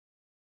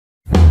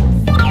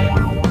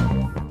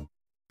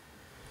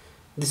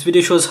This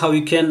video shows how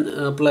you can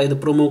apply the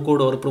promo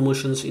code or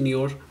promotions in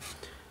your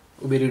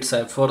Uber Eats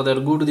app. For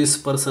that, go to this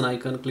person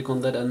icon, click on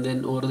that, and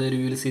then over there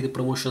you will see the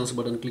promotions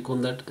button. Click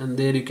on that, and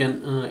there you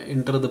can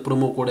enter the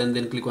promo code and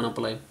then click on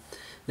apply.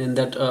 Then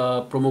that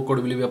promo code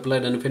will be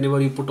applied, and whenever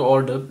you put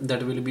order,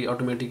 that will be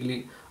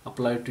automatically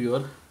applied to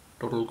your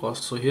total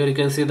cost. So here you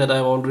can see that I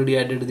have already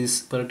added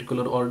this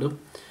particular order,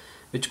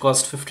 which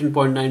cost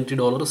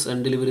 $15.90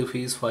 and delivery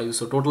fee is 5.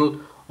 So total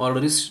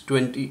order is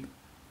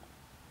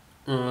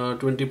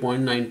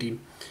 20.19,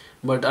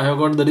 but I have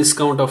got the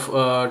discount of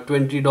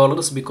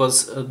 $20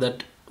 because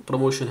that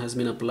promotion has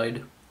been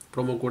applied,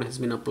 promo code has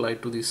been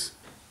applied to this,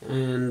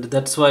 and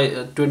that's why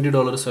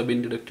 $20 have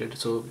been deducted.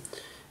 So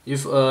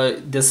if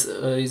this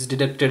is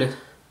deducted,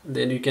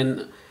 then you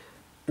can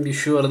be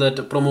sure that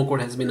promo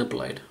code has been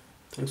applied.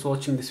 Thanks for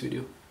watching this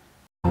video.